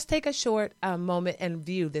 Let's take a short moment and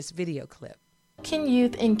view this video clip. What can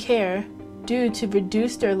youth in care do to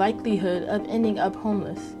reduce their likelihood of ending up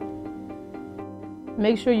homeless?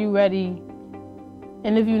 Make sure you're ready,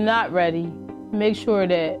 and if you're not ready, make sure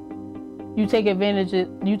that you take advantage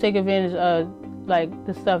of like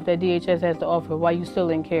the stuff that DHS has to offer while you're still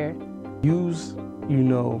in care. Use,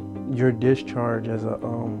 your discharge as a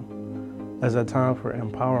time for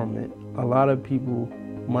empowerment. A lot of people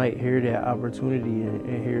might hear that opportunity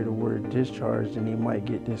and hear the word discharge, and they might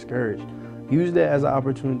get discouraged. Use that as an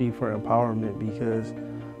opportunity for empowerment, because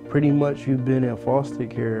pretty much you've been in foster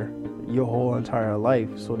care your whole entire life,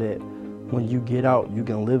 so that when you get out, you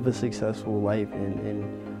can live a successful life and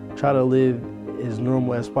try to live as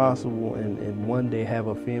normal as possible and one day have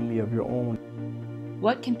a family of your own.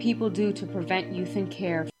 What can people do to prevent youth in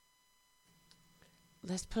care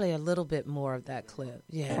Let's play a little bit more of that clip.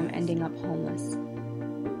 Yeah. from ending up homeless?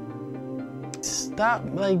 Stop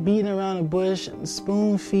beating around the bush,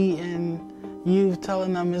 spoon feeding youth,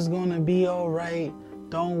 telling them it's gonna be all right.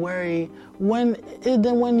 Don't worry. When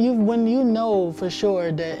you know for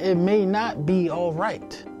sure that it may not be all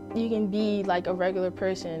right. You can be like a regular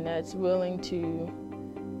person that's willing to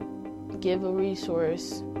give a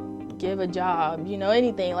resource, give a job,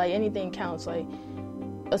 anything, anything counts, a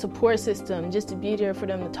support system, just to be there for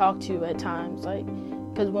them to talk to at times,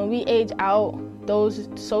 because when we age out, those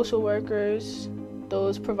social workers,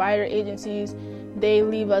 those provider agencies, they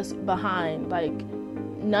leave us behind.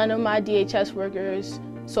 None of my DHS workers,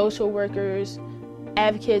 social workers,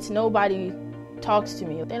 advocates, nobody talks to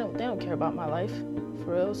me. They don't care about my life,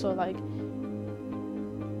 for real. So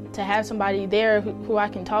to have somebody there who I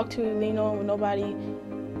can talk to, lean on, when nobody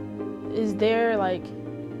is there, like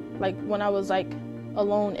when I was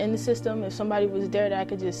alone in the system, if somebody was there that I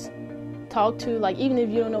could just talk to, even if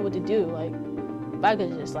you don't know what to do, if I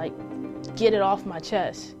could just get it off my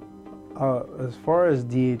chest. As far as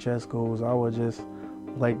DHS goes, I would just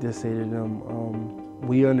like to say to them,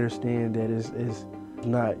 we understand that it's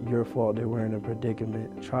not your fault that we're in a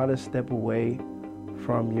predicament. Try to step away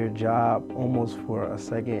from your job almost for a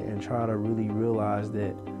second and try to really realize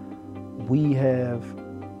that we have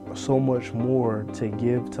so much more to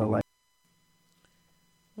give to life.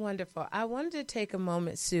 Wonderful. I wanted to take a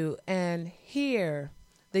moment, Sue, and hear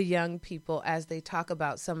the young people as they talk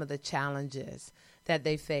about some of the challenges that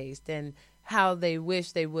they faced and how they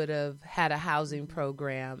wish they would have had a housing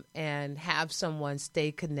program and have someone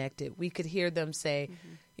stay connected. We could hear them say,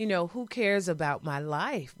 who cares about my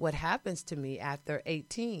life? What happens to me after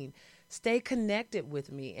 18? Stay connected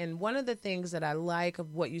with me. And one of the things that I like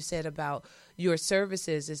of what you said about your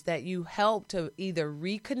services is that you help to either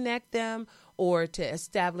reconnect them or to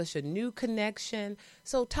establish a new connection.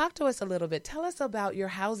 So talk to us a little bit. Tell us about your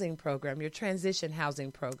housing program, your transition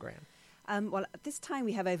housing program. Well, at this time,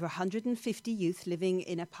 we have over 150 youth living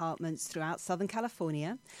in apartments throughout Southern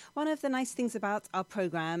California. One of the nice things about our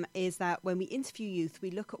program is that when we interview youth, we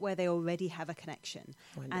look at where they already have a connection.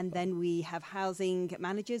 Wonderful. And then we have housing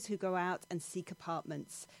managers who go out and seek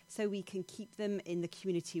apartments so we can keep them in the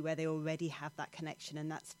community where they already have that connection. And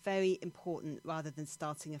that's very important rather than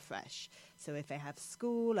starting afresh. So if they have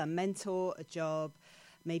school, a mentor, a job,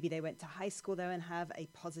 maybe they went to high school there and have a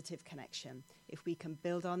positive connection. If we can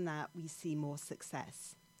build on that, we see more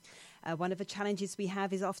success. One of the challenges we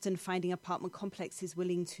have is often finding apartment complexes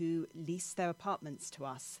willing to lease their apartments to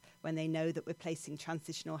us when they know that we're placing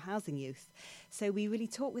transitional housing youth. So we really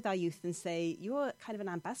talk with our youth and say, you're kind of an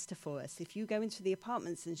ambassador for us. If you go into the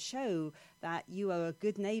apartments and show that you are a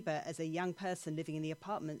good neighbor as a young person living in the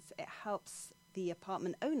apartments, it helps the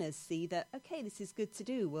apartment owners see that, okay, this is good to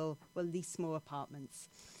do. We'll lease more apartments.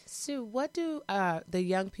 Sue, what do the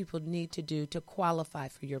young people need to do to qualify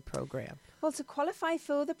for your program? Well, to qualify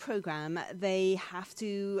for the program, they have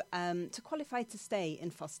to qualify to stay in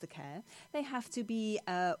foster care, they have to be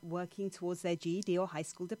working towards their GED or high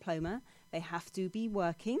school diploma. They have to be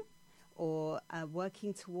working or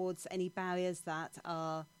working towards any barriers that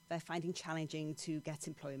they're finding challenging to get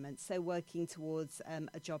employment. So working towards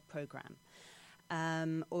a job program.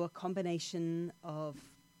 Or a combination of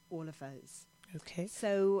all of those. Okay.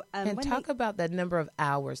 So, and talk about the number of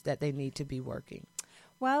hours that they need to be working.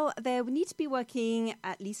 Well, they need to be working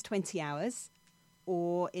at least 20 hours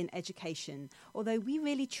or in education, although we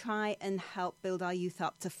really try and help build our youth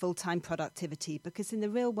up to full-time productivity, because in the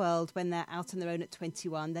real world, when they're out on their own at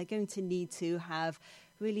 21, they're going to need to have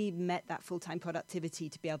really met that full-time productivity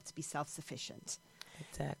to be able to be self-sufficient.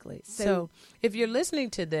 Exactly. So if you're listening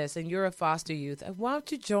to this and you're a foster youth, why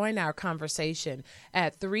don't you join our conversation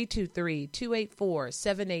at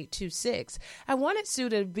 323-284-7826. I wanted Sue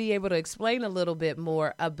to be able to explain a little bit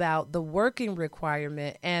more about the working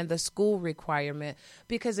requirement and the school requirement,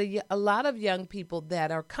 because a lot of young people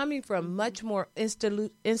that are coming from much more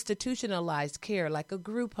institutionalized care, like a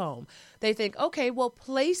group home, they think, okay, well,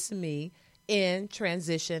 place me in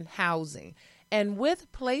transition housing. And with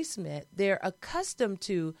placement, they're accustomed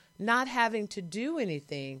to not having to do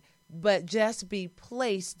anything but just be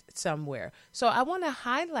placed somewhere. So I want to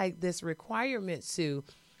highlight this requirement, Sue,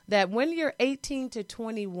 that when you're 18 to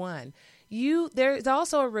 21, there is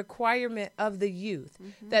also a requirement of the youth,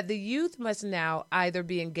 that the youth must now either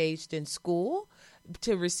be engaged in school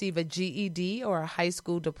to receive a GED or a high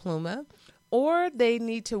school diploma, or they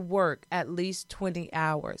need to work at least 20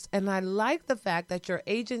 hours. And I like the fact that your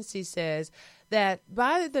agency says that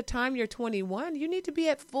by the time you're 21, you need to be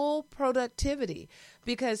at full productivity.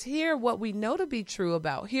 Because here, what we know to be true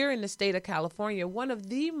about here in the state of California, one of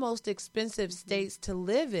the most expensive states to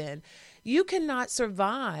live in, you cannot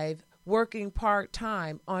survive working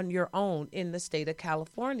part-time on your own in the state of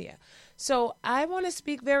California. So I want to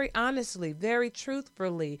speak very honestly, very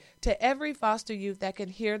truthfully to every foster youth that can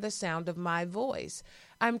hear the sound of my voice.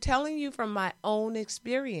 I'm telling you from my own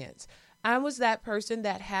experience. I was that person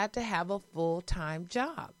that had to have a full-time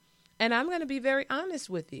job. And I'm going to be very honest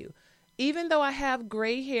with you. Even though I have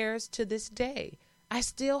gray hairs to this day, I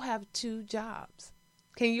still have 2 jobs.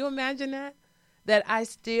 Can you imagine that? That I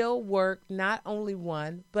still work not only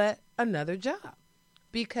one, but another job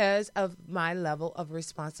because of my level of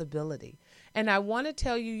responsibility. And I want to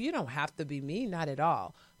tell you, you don't have to be me, not at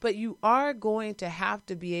all, but you are going to have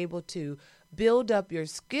to be able to build up your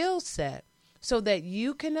skill set so that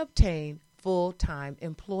you can obtain full-time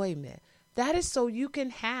employment. That is so you can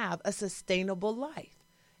have a sustainable life.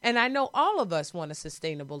 And I know all of us want a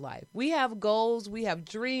sustainable life. We have goals, we have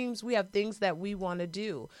dreams, we have things that we want to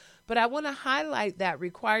do. But I want to highlight that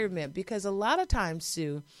requirement because a lot of times,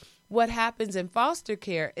 Sue, what happens in foster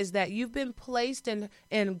care is that you've been placed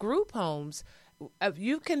in group homes.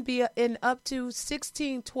 You can be in up to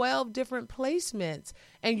 16, 12 different placements,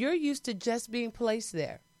 and you're used to just being placed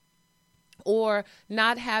there, or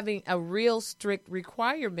not having a real strict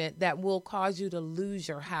requirement that will cause you to lose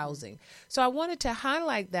your housing. So I wanted to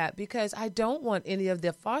highlight that because I don't want any of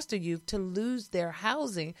the foster youth to lose their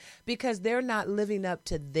housing because they're not living up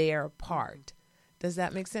to their part. Does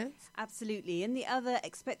that make sense? Absolutely. And the other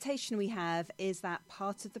expectation we have is that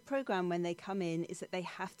part of the program when they come in is that they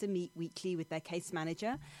have to meet weekly with their case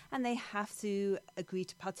manager and they have to agree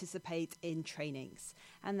to participate in trainings.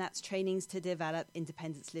 And that's trainings to develop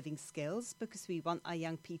independence living skills because we want our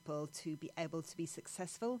young people to be able to be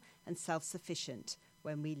successful and self-sufficient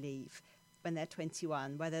when we leave, when they're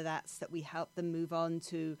 21, whether that's that we help them move on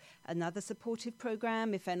to another supportive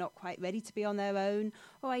program if they're not quite ready to be on their own,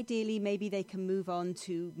 or ideally maybe they can move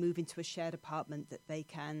into a shared apartment that they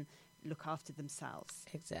can look after themselves.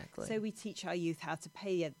 Exactly. So we teach our youth how to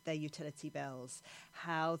pay their utility bills,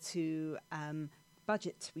 how to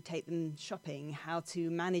budget. We take them shopping, how to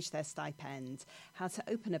manage their stipend, how to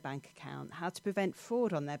open a bank account, how to prevent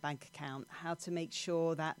fraud on their bank account, how to make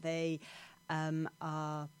sure that they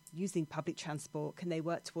are using public transport, can they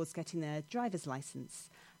work towards getting their driver's license?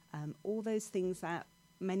 All those things that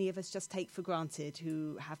many of us just take for granted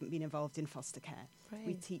who haven't been involved in foster care. Right.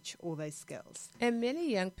 We teach all those skills. And many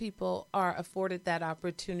young people are afforded that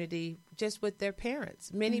opportunity just with their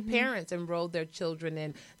parents. Many parents enroll their children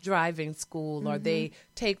in driving school or they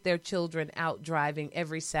take their children out driving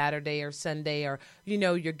every Saturday or Sunday or,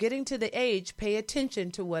 you're getting to the age, pay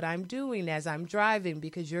attention to what I'm doing as I'm driving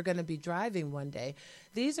because you're going to be driving one day.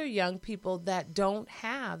 These are young people that don't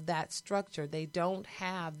have that structure. They don't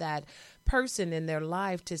have that person in their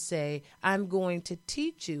life to say, I'm going to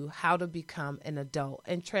teach you how to become an adult.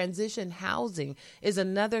 And transition housing is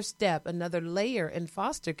another step, another layer in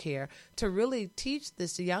foster care to really teach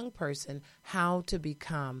this young person how to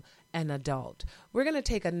become an adult. We're going to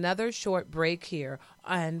take another short break here.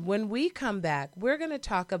 And when we come back, we're going to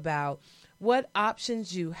talk about what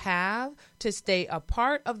options you have to stay a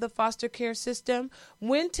part of the foster care system,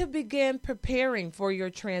 when to begin preparing for your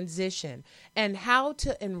transition, and how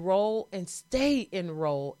to enroll and stay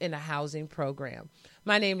enrolled in a housing program.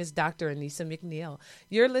 My name is Dr. Anissa McNeil.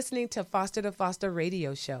 You're listening to Foster to Foster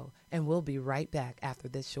Radio Show, and we'll be right back after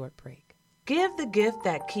this short break. Give the gift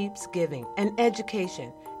that keeps giving, an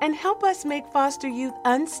education, and help us make foster youth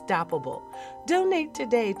unstoppable. Donate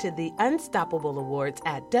today to the Unstoppable Awards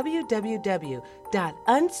at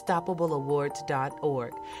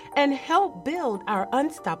www.unstoppableawards.org and help build our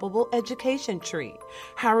unstoppable education tree.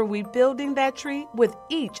 How are we building that tree? With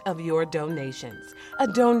each of your donations. A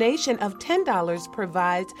donation of $10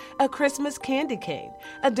 provides a Christmas candy cane.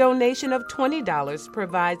 A donation of $20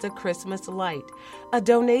 provides a Christmas light. A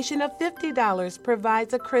donation of $50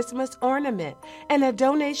 provides a Christmas ornament. And a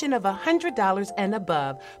donation of $100 and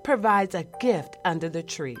above provides a gift under the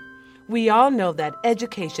tree. We all know that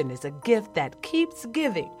education is a gift that keeps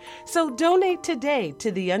giving. So donate today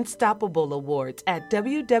to the Unstoppable Awards at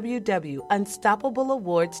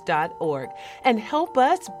www.unstoppableawards.org and help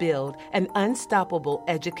us build an unstoppable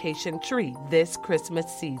education tree this Christmas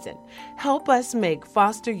season. Help us make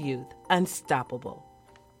foster youth unstoppable.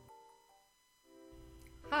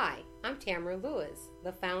 Hi, I'm Tamara Lewis,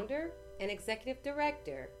 the founder and executive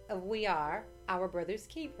director of We Are Our Brother's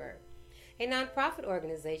Keeper, a nonprofit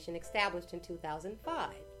organization established in 2005.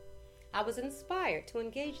 I was inspired to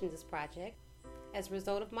engage in this project as a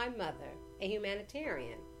result of my mother a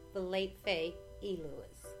humanitarian, the late Faye E.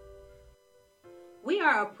 Lewis. We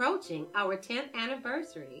are approaching our 10th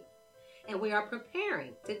anniversary, and we are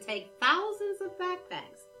preparing to take thousands of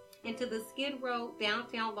backpacks into the Skid Row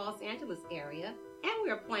downtown Los Angeles area, and we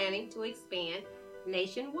are planning to expand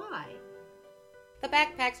nationwide. The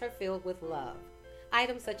backpacks are filled with love.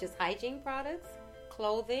 Items such as hygiene products,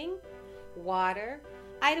 clothing, water,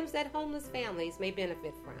 items that homeless families may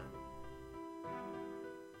benefit from.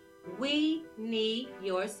 We need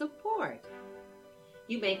your support.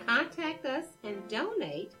 You may contact us and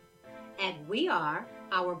donate at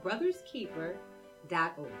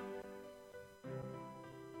weareourbrotherskeeper.org.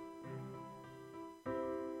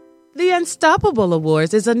 The Unstoppable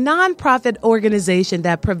Awards is a nonprofit organization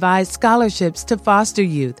that provides scholarships to foster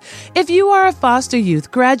youth. If you are a foster youth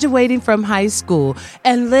graduating from high school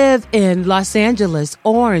and live in Los Angeles,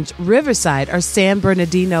 Orange, Riverside, or San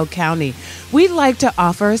Bernardino County, we'd like to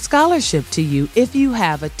offer a scholarship to you if you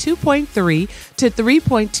have a 2.3 to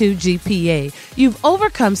 3.2 GPA. You've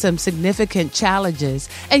overcome some significant challenges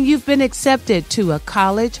and you've been accepted to a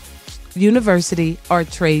college, university, or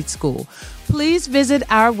trade school. Please visit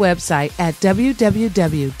our website at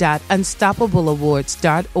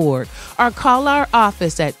www.unstoppableawards.org or call our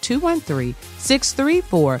office at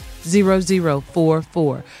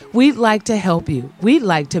 213-634-0044. We'd like to help you. We'd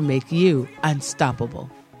like to make you unstoppable.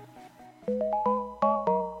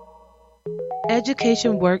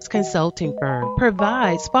 Education Works Consulting Firm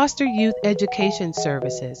provides foster youth education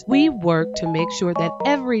services. We work to make sure that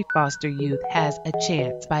every foster youth has a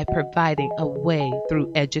chance by providing a way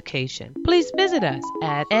through education. Please visit us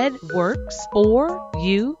at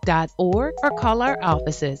edworks4u.org or call our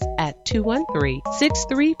offices at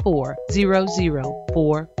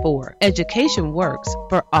 213-634-0044. Education works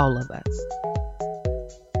for all of us.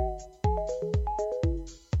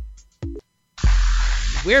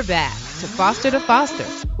 We're back to Foster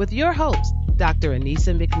with your host, Dr.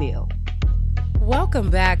 Anissa McNeil.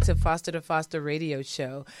 Welcome back to Foster Radio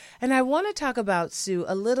Show. And I want to talk about, Sue,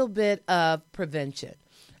 a little bit of prevention.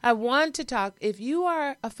 I want to talk, if you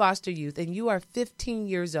are a foster youth and you are 15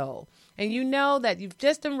 years old, and you know that you've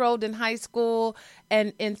just enrolled in high school,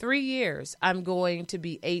 and in 3 years, I'm going to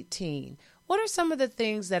be 18. What are some of the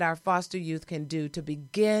things that our foster youth can do to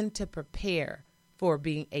begin to prepare for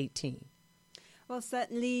being 18? Well,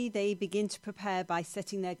 certainly they begin to prepare by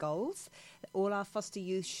setting their goals. All our foster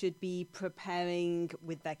youth should be preparing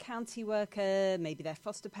with their county worker, maybe their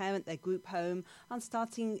foster parent, their group home, and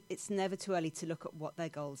starting, it's never too early to look at what their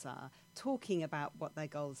goals are, talking about what their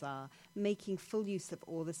goals are, making full use of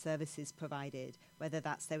all the services provided, whether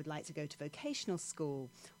that's they would like to go to vocational school,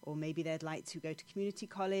 or maybe they'd like to go to community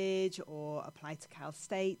college or apply to Cal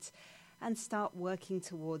State, and start working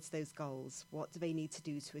towards those goals. What do they need to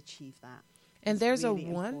do to achieve that? And there's really a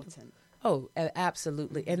one. important. Oh,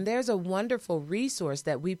 absolutely. And there's a wonderful resource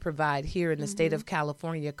that we provide here in the state of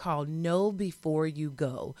California called Know Before You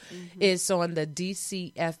Go. It's on the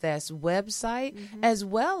DCFS website, as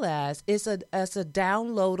well as it's a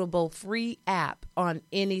downloadable free app on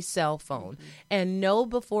any cell phone. And Know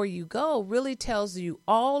Before You Go really tells you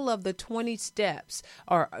all of the 20 steps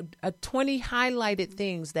or 20 highlighted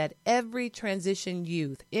things that every transition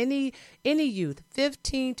youth, any youth,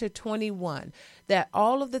 15 to 21, that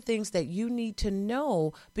all of the things that you need to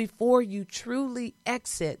know before you truly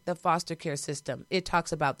exit the foster care system. It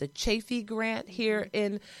talks about the Chafee Grant here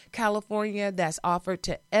in California that's offered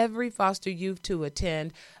to every foster youth to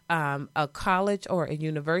attend a college or a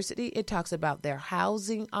university. It talks about their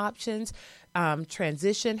housing options,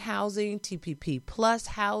 transition housing, TPP plus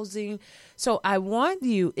housing. So I want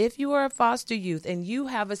you, if you are a foster youth and you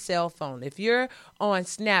have a cell phone, if you're on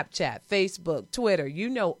Snapchat, Facebook, Twitter, you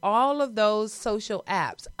know all of those social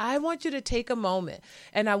apps, I want you to take a moment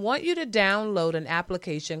and I want you to download an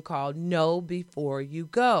application called Know Before You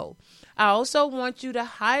Go. I also want you to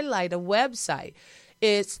highlight a website.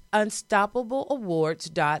 It's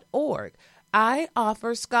unstoppableawards.org. I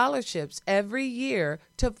offer scholarships every year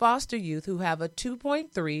to foster youth who have a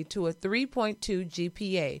 2.3 to a 3.2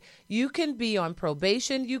 GPA. You can be on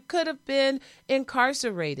probation. You could have been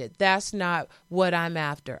incarcerated. That's not what I'm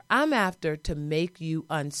after. I'm after to make you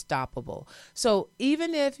unstoppable. So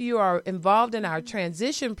even if you are involved in our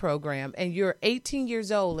transition program and you're 18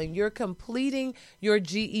 years old and you're completing your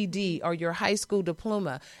GED or your high school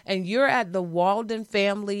diploma and you're at the Walden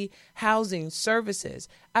Family Housing Services,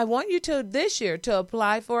 I want you to this year to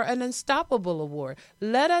apply for an Unstoppable Award.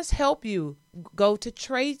 Let us help you go to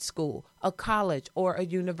trade school, a college, or a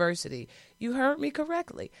university. You heard me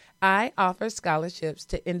correctly. I offer scholarships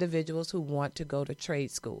to individuals who want to go to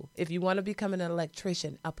trade school. If you want to become an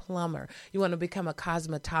electrician, a plumber, you want to become a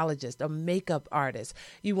cosmetologist, a makeup artist,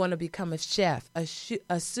 you want to become a chef, a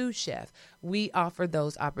sous chef, we offer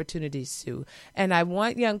those opportunities too. And I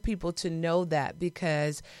want young people to know that,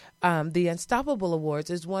 because the Unstoppable Awards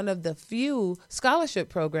is one of the few scholarship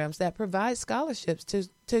programs that provide scholarships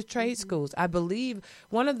to trade schools. I believe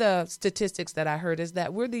one of the statistics that I heard is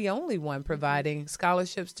that we're the only one providing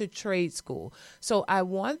scholarships to trade school. So I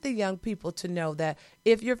want the young people to know that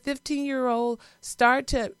if you're 15-year-old, start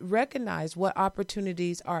to recognize what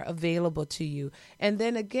opportunities are available to you. And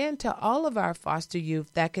then again, to all of our foster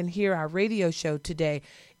youth that can hear our radio show today,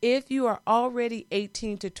 if you are already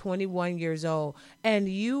 18 to 21 years old and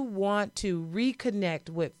you want to reconnect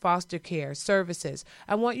with foster care services,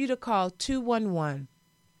 I want you to call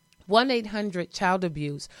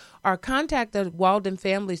 1-800-CHILD-ABUSE or contact the Walden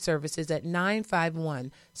Family Services at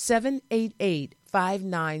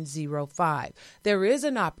 951-788-5905. There is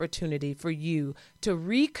an opportunity for you to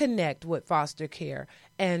reconnect with foster care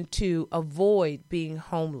and to avoid being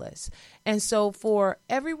homeless. And so for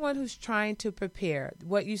everyone who's trying to prepare,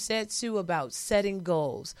 what you said, Sue, about setting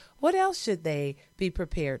goals, what else should they be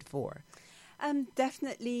prepared for?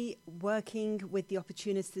 Definitely working with the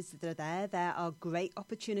opportunities that are there. There are great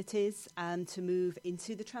opportunities to move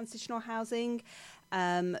into the transitional housing.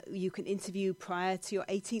 You can interview prior to your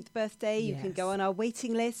 18th birthday. You can go on our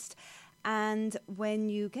waiting list. And when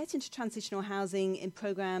you get into transitional housing in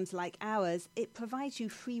programs like ours, it provides you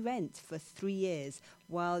free rent for 3 years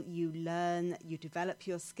while you learn, you develop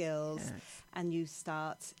your skills, and you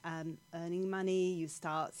start earning money, you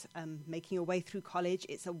start making your way through college.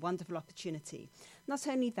 It's a wonderful opportunity. Not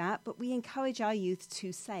only that, but we encourage our youth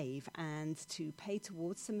to save and to pay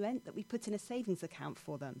towards some rent that we put in a savings account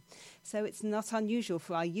for them. So it's not unusual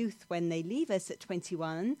for our youth, when they leave us at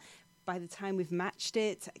 21, by the time we've matched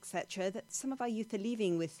it, etc., that some of our youth are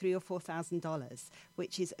leaving with $3,000 or $4,000,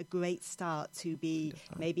 which is a great start to be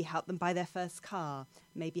maybe help them buy their first car,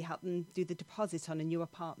 maybe help them do the deposit on a new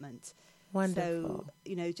apartment. Wonderful.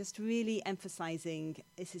 So, just really emphasizing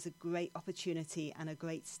this is a great opportunity and a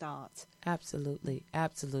great start. Absolutely,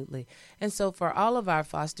 absolutely. And so for all of our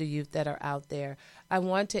foster youth that are out there, I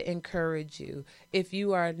want to encourage you. If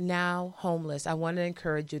you are now homeless, I want to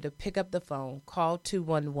encourage you to pick up the phone, call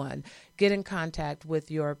 211, get in contact with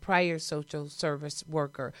your prior social service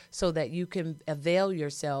worker so that you can avail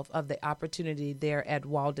yourself of the opportunity there at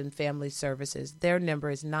Walden Family Services. Their number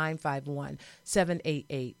is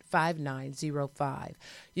 951-788-5905.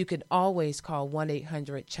 You can always call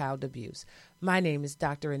 1-800-CHILD-ABUSE. My name is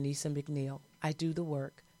Dr. Anissa McNeil. I do the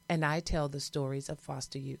work, and I tell the stories of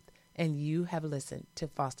foster youth. And you have listened to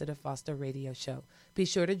Foster to Foster Radio Show. Be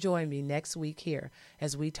sure to join me next week here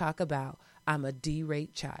as we talk about I'm a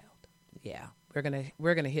D-rate child. Yeah, we're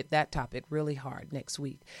gonna hit that topic really hard next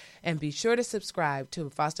week. And be sure to subscribe to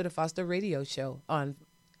Foster to Foster Radio Show on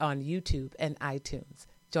YouTube and iTunes.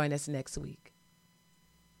 Join us next week.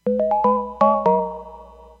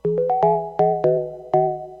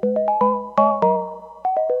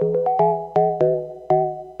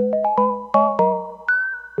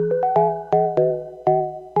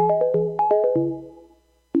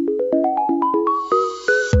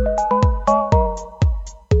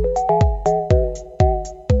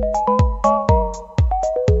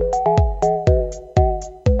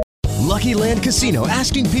 Casino,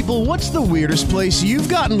 asking people, what's the weirdest place you've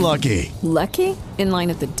gotten lucky? Lucky? In line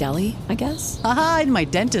at the deli, I guess? Aha, in my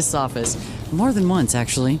dentist's office. More than once,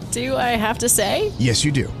 actually. Do I have to say? Yes,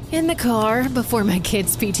 you do. In the car before my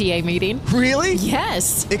kids' PTA meeting. Really?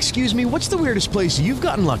 Yes. Excuse me, what's the weirdest place you've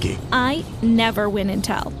gotten lucky? I never win and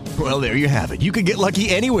tell. Well, there you have it. You can get lucky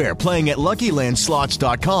anywhere, playing at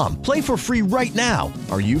LuckyLandSlots.com. Play for free right now.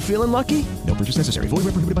 Are you feeling lucky? No purchase necessary. Void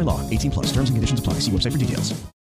where prohibited by law. 18+. Terms and conditions apply. See website for details.